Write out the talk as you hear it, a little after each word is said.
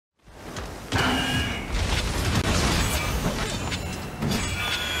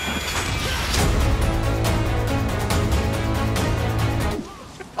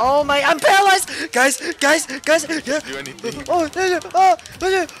Oh my, I'm paralyzed! Guys! Yeah. Do anything. Oh, help!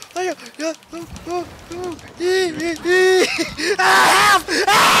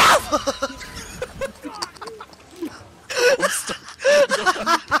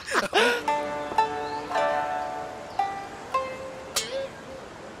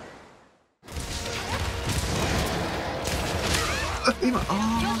今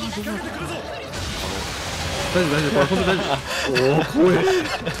大丈夫大丈夫本当大丈夫おお怖い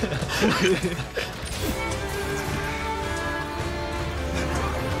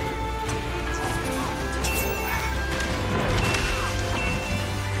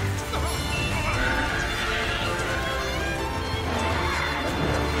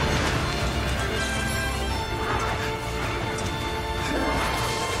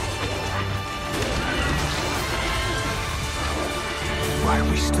Why are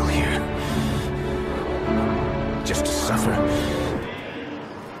we still here? Just to suffer?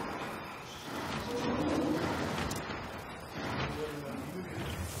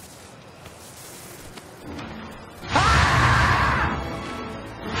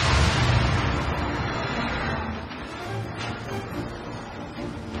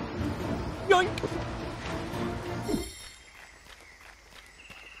 Yoink!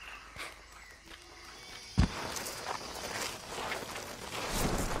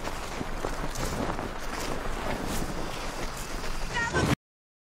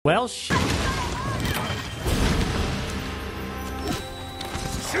 Well, shit.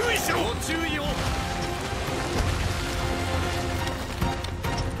 注意しろ！注意を！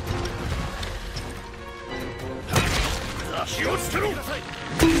気をつけろ！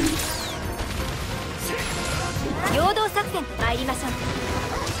陽動作戦参りましょう。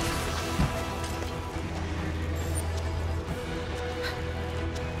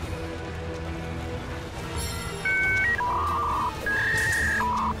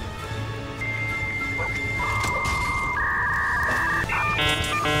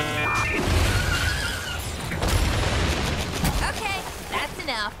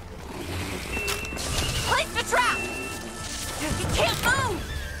Enough. Place the trap! You can't move!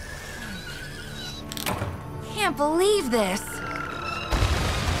 Can't believe this.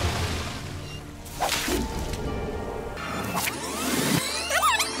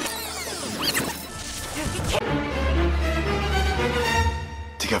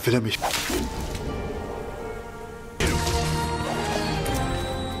 Digga, will er mich...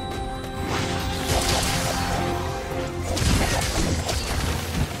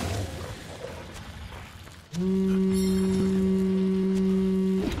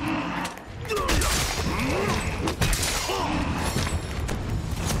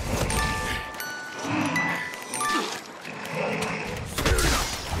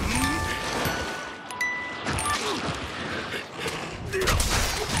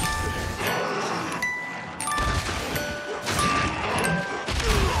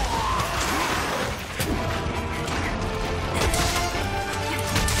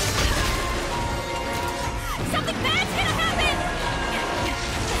 Something bad's gonna happen!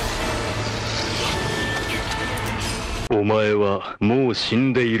 お前はもう死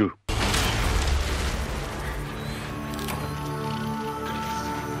んでいる。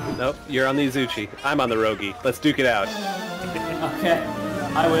Nope, you're on the Izuchi. I'm on the Rogi. Let's duke it out. Okay,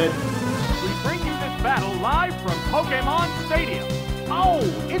 I win. We bring you this battle live from Pokemon Stadium. Oh,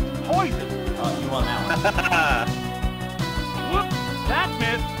 it's poison. Oh, you won that one. Whoops, that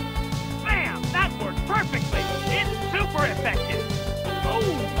missed. Bam, that worked perfectly. It's super effective. Oh,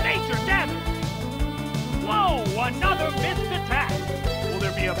 nature damage. Whoa, another missed attack. Will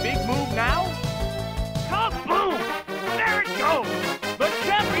there be a big move now? Kaboom! There it goes. The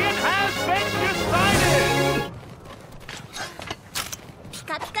champion has been decided. ピ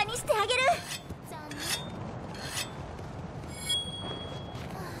カピカにしてあげる。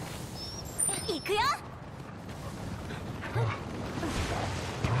行くよ。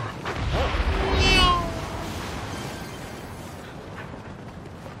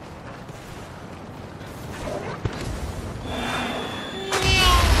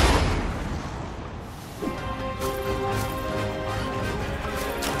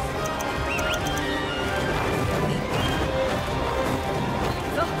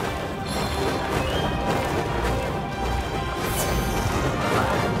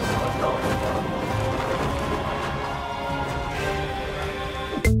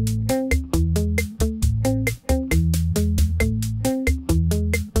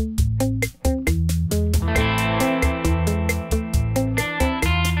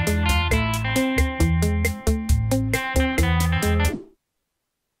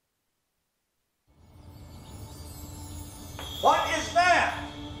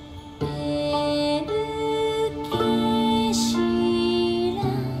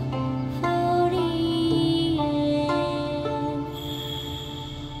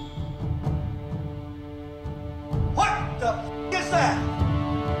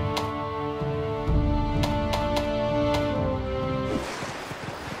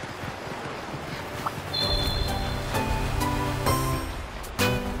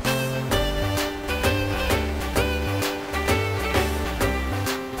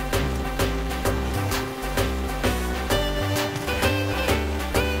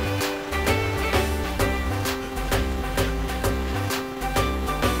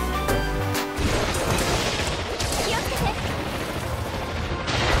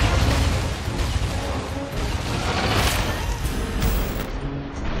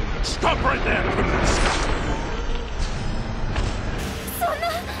Stop right there, criminal scum!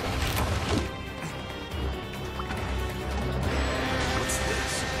 What's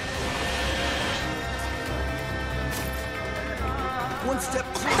this? One step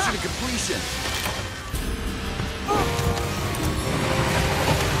closer to completion.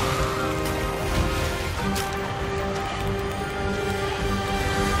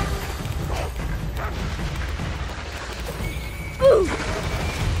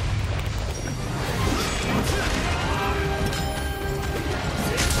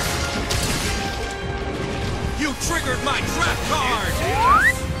 You triggered my trap card!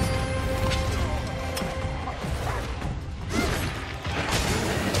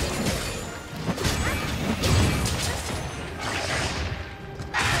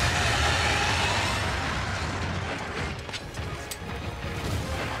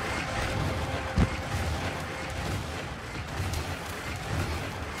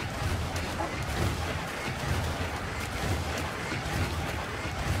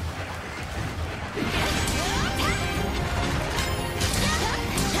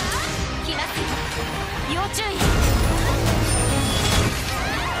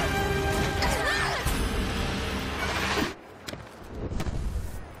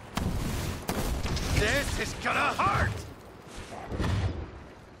 This is gonna hurt!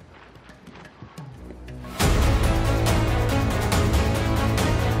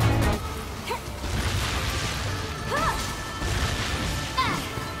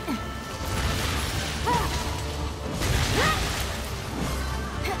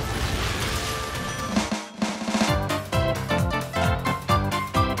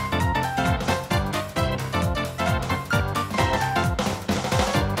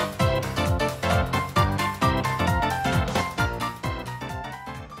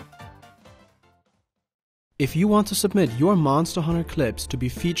 If you want to submit your Monster Hunter clips to be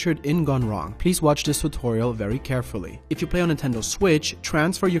featured in Gone Wrong, please watch this tutorial very carefully. If you play on Nintendo Switch,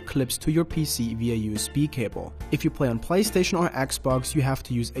 transfer your clips to your PC via USB cable. If you play on PlayStation or Xbox, you have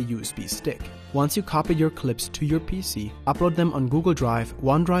to use a USB stick. Once you copy your clips to your PC, upload them on Google Drive,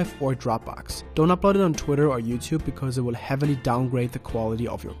 OneDrive or Dropbox. Don't upload it on Twitter or YouTube because it will heavily downgrade the quality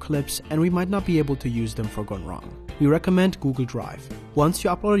of your clips and we might not be able to use them for Gone Wrong. We recommend Google Drive. Once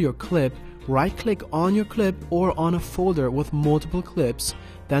you upload your clip, right-click on your clip or on a folder with multiple clips,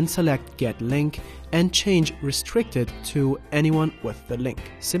 then select Get Link and change Restricted to anyone with the link.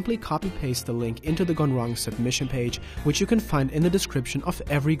 Simply copy-paste the link into the Gone Wrong submission page, which you can find in the description of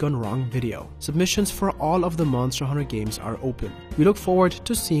every Gone Wrong video. Submissions for all of the Monster Hunter games are open. We look forward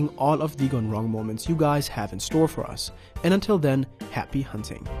to seeing all of the Gone Wrong moments you guys have in store for us. And until then, happy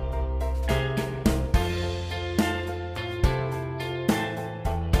hunting.